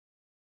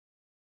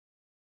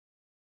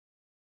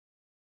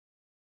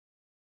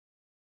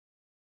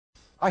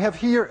I have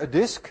here a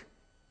disk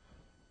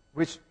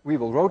which we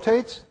will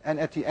rotate, and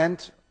at the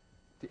end,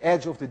 the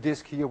edge of the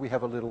disk here, we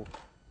have a little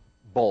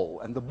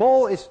ball. And the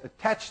ball is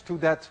attached to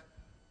that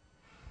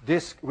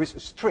disk with a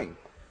string.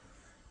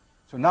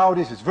 So now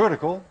this is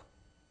vertical,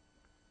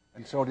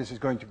 and so this is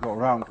going to go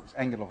around with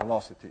angular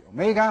velocity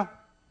omega.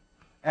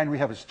 And we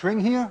have a string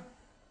here,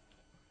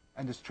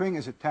 and the string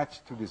is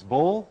attached to this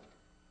ball,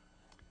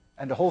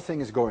 and the whole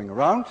thing is going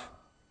around.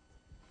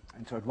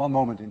 And so at one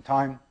moment in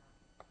time,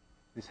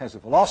 this has a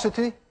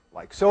velocity,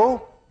 like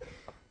so,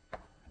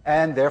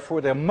 and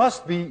therefore there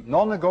must be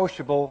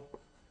non-negotiable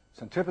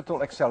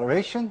centripetal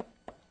acceleration,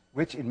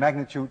 which in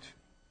magnitude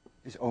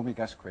is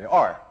omega square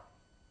r,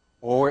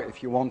 or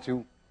if you want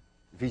to,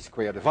 v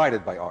squared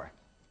divided by r.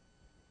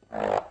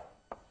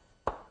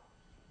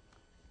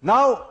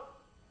 Now,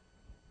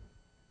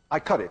 I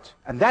cut it,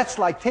 and that's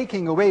like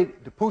taking away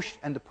the push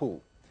and the pull.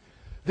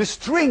 The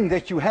string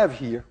that you have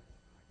here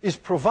is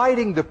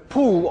providing the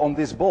pull on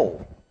this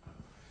ball.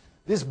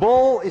 This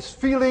ball is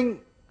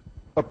feeling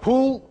a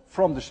pull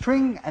from the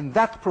string, and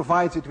that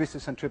provides it with the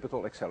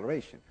centripetal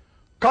acceleration.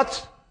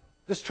 Cut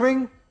the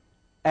string,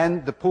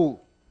 and the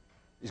pull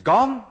is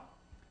gone,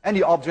 and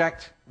the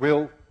object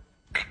will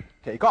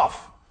take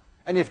off.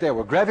 And if there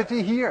were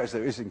gravity here, as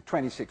there is in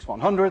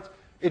 26-100,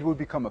 it would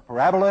become a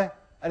parabola,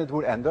 and it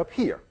would end up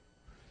here.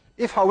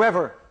 If,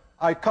 however,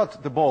 I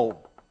cut the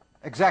ball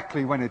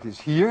exactly when it is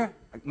here,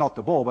 not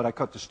the ball, but I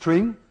cut the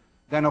string,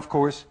 then of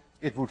course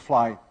it would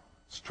fly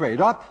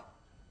straight up.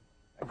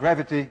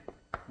 Gravity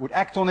would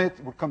act on it,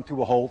 would come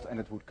to a halt, and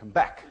it would come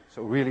back.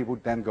 So really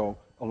would then go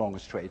along a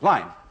straight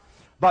line.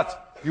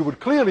 But you would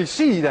clearly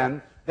see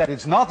then that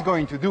it's not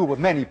going to do what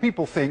many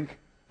people think,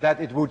 that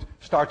it would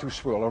start to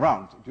swirl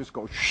around. It just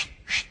goes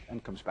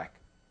and comes back.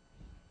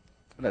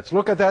 Let's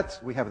look at that.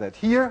 We have that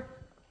here.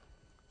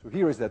 So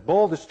here is that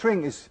ball. The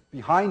string is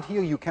behind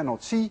here. You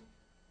cannot see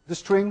the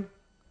string.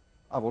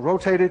 I will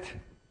rotate it.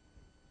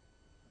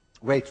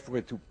 Wait for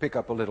it to pick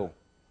up a little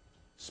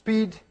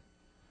speed.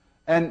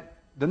 And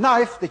the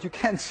knife that you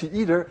can't see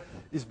either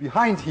is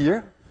behind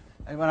here.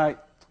 And when I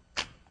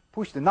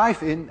push the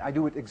knife in, I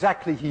do it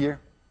exactly here.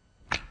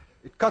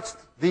 It cuts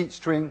the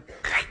string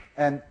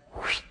and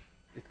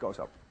it goes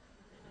up.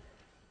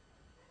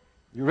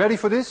 You ready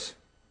for this?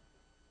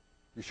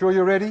 You sure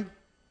you're ready?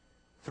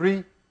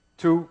 3,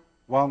 2,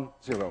 1,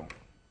 0.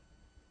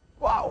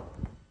 Wow!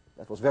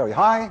 That was very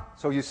high.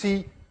 So you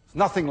see, it's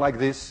nothing like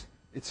this.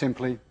 It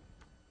simply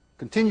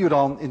continued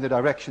on in the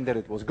direction that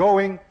it was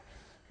going.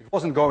 It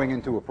wasn't going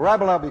into a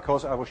parabola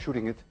because I was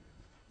shooting it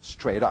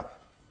straight up.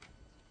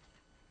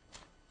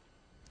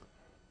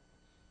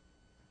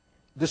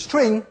 The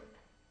string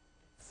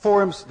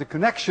forms the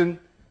connection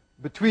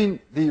between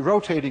the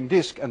rotating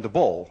disk and the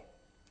ball,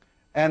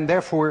 and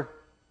therefore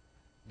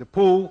the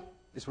pull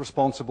is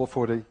responsible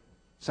for the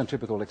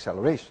centripetal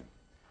acceleration.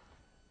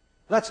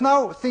 Let's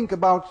now think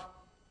about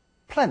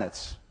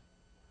planets.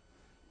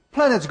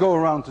 Planets go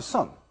around the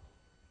sun.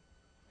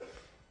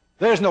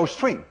 There's no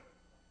string.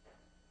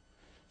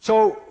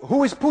 So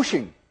who is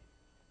pushing?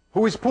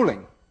 Who is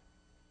pulling?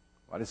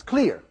 Well, it's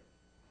clear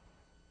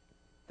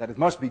that it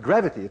must be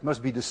gravity. It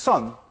must be the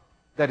sun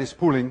that is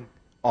pulling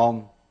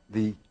on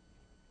the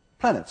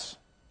planets.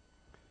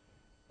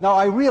 Now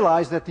I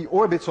realize that the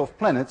orbits of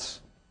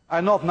planets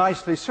are not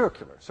nicely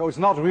circular, so it's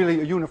not really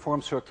a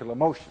uniform circular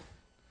motion.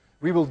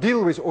 We will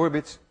deal with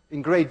orbits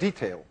in great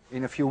detail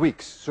in a few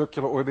weeks,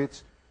 circular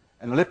orbits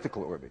and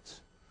elliptical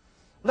orbits.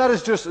 Let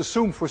us just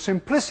assume for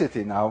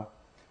simplicity now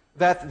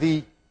that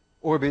the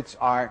orbits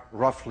are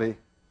roughly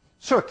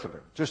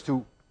circular, just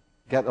to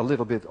get a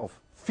little bit of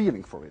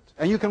feeling for it.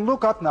 And you can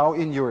look up now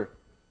in your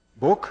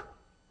book,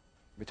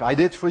 which I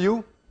did for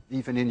you,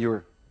 even in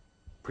your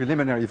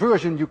preliminary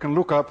version, you can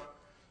look up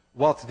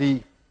what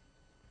the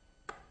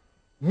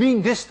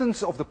mean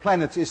distance of the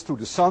planets is to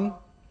the sun,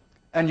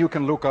 and you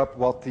can look up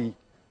what the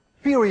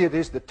period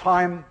is, the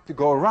time to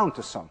go around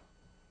the sun.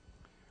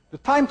 The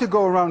time to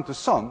go around the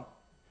sun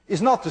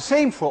is not the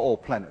same for all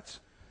planets.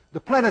 The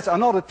planets are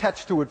not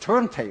attached to a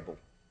turntable.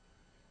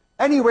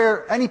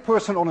 Anywhere, any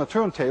person on a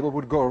turntable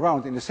would go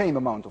around in the same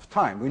amount of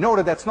time. We know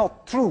that that's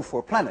not true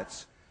for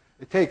planets.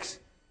 It takes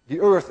the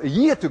Earth a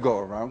year to go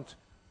around.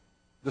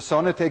 The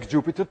Sun, it takes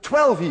Jupiter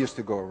 12 years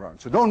to go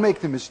around. So don't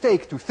make the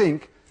mistake to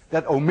think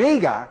that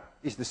omega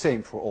is the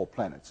same for all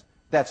planets.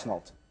 That's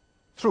not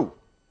true.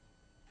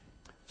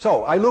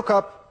 So I look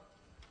up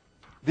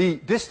the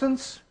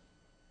distance,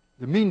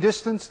 the mean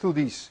distance to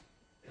these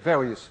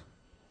various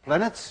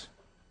planets,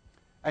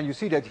 and you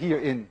see that here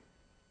in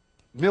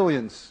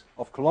millions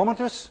of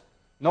kilometers.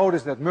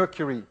 Notice that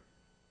Mercury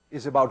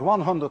is about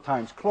 100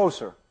 times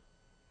closer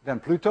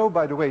than Pluto.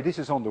 By the way, this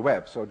is on the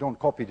web, so don't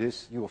copy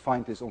this. You will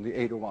find this on the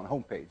 801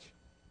 homepage.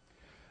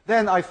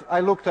 Then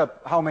I looked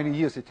up how many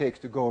years it takes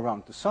to go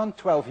around the Sun.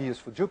 12 years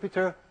for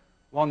Jupiter,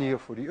 1 year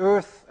for the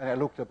Earth, and I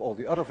looked up all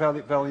the other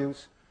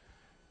values.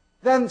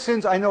 Then,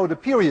 since I know the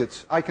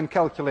periods, I can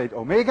calculate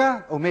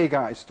omega.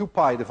 Omega is 2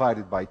 pi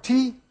divided by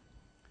t,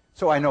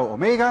 so I know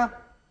omega.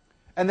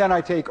 And then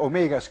I take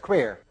omega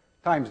squared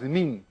times the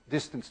mean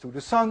distance to the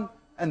Sun,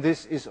 and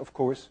this is, of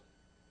course,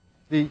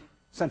 the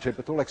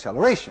centripetal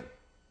acceleration.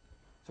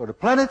 So the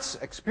planets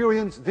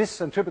experience this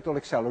centripetal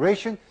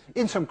acceleration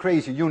in some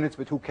crazy units,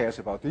 but who cares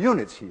about the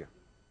units here?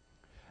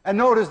 And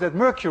notice that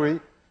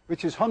Mercury,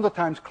 which is 100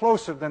 times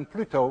closer than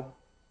Pluto,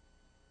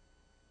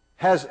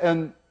 has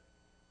a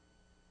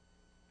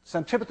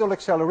centripetal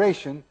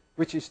acceleration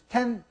which is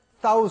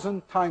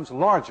 10,000 times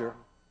larger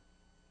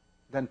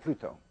than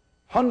Pluto.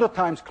 100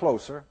 times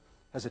closer,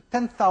 has a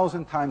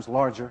 10,000 times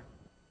larger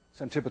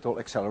centripetal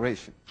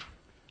acceleration.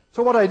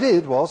 So what I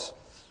did was,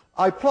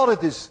 I plotted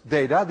this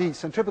data, the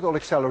centripetal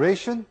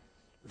acceleration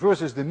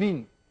versus the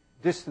mean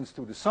distance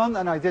to the sun,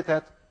 and I did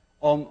that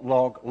on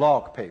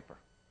log paper.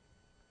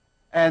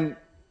 And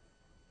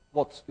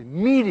what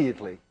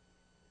immediately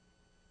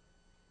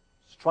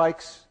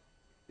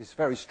is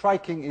very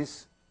striking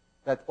is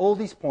that all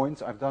these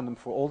points, I've done them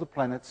for all the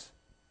planets,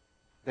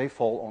 they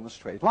fall on a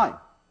straight line.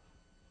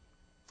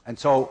 And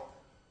so,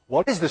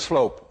 what is the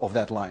slope of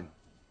that line?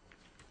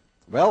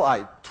 Well,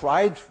 I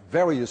tried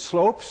various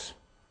slopes,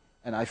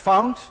 and I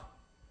found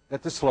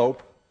that the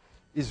slope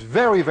is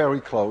very,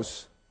 very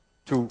close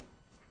to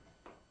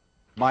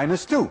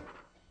 -2.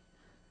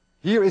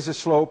 Here is a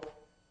slope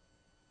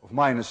of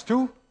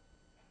 -2,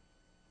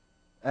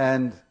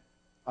 and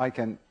I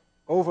can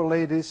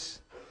overlay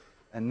this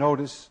and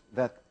notice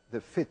that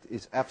the fit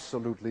is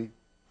absolutely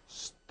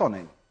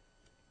stunning.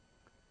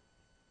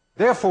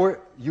 Therefore,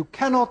 you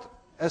cannot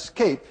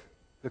escape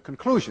the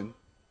conclusion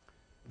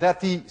that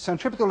the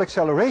centripetal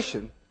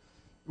acceleration,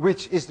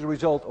 which is the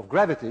result of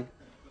gravity,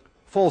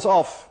 falls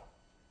off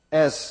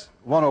as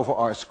 1 over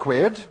r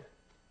squared.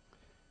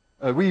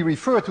 We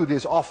refer to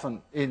this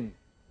often in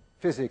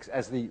physics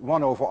as the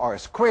 1 over r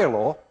square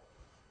law,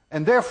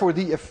 and therefore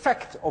the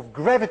effect of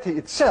gravity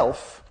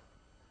itself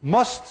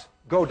must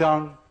go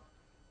down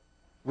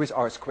with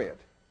r squared.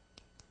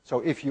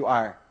 So if you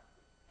are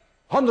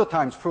 100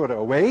 times further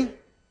away,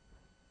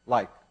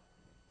 like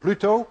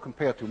Pluto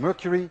compared to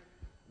Mercury,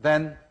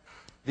 then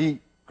the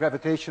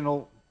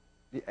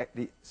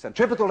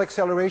centripetal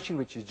acceleration,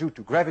 which is due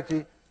to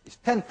gravity, is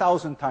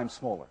 10,000 times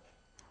smaller.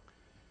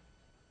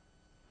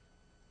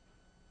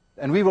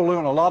 And we will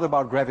learn a lot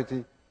about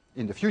gravity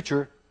in the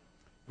future.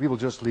 We will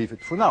just leave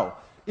it for now.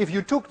 If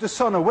you took the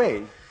sun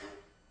away,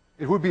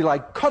 it would be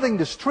like cutting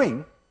the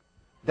string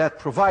that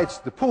provides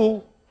the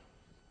pull,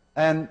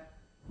 and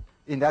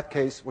in that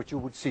case, what you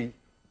would see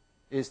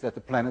is that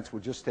the planets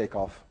would just take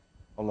off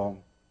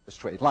along a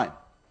straight line.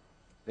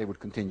 They would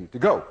continue to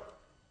go.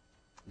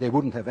 They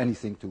wouldn't have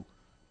anything to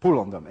pull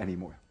on them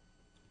anymore.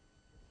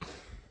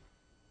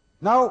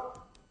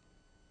 Now,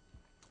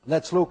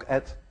 let's look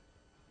at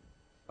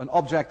an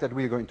object that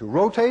we are going to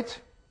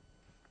rotate.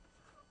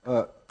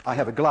 I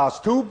have a glass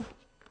tube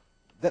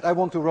that I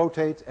want to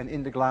rotate, and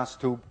in the glass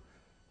tube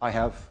I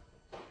have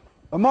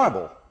a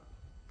marble.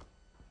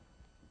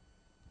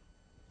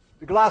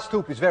 The glass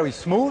tube is very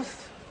smooth.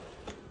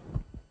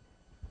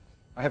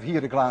 I have here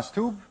the glass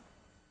tube.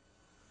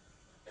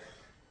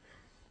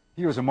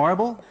 Here is a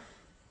marble.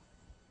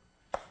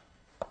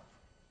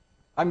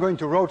 I'm going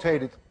to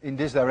rotate it in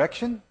this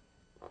direction,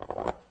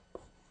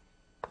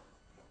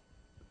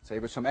 say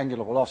with some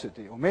angular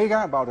velocity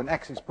omega, about an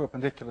axis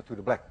perpendicular to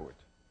the blackboard.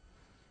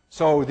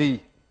 So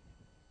the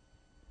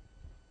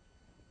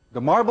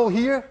marble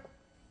here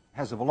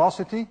has a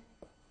velocity,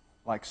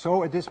 like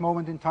so at this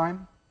moment in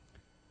time,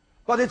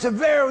 but it's a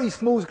very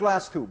smooth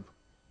glass tube.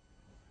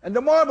 And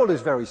the marble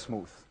is very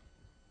smooth.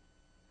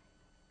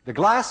 The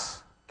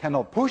glass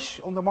cannot push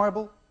on the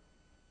marble,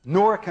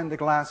 nor can the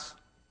glass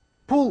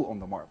pull on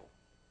the marble.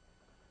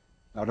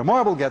 Now the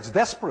marble gets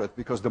desperate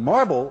because the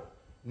marble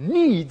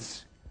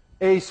needs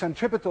a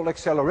centripetal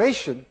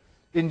acceleration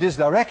in this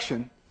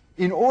direction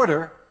in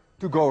order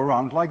to go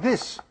around like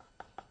this.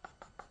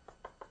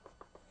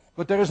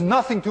 But there is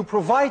nothing to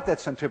provide that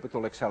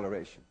centripetal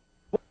acceleration.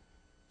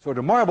 So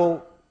the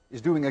marble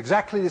is doing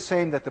exactly the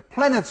same that the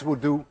planets would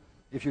do.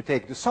 If you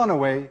take the sun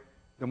away,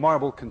 the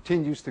marble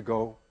continues to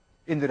go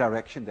in the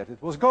direction that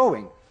it was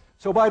going.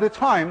 So by the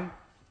time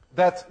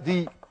that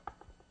the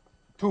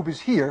tube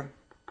is here,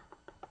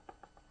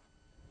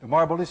 the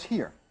marble is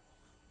here.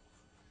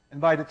 And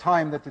by the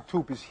time that the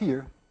tube is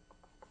here,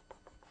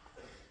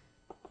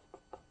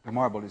 the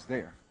marble is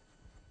there.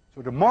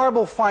 So the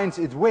marble finds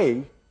its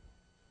way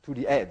to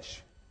the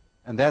edge.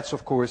 And that's,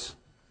 of course,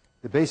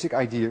 the basic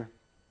idea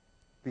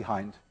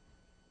behind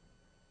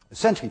a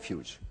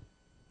centrifuge.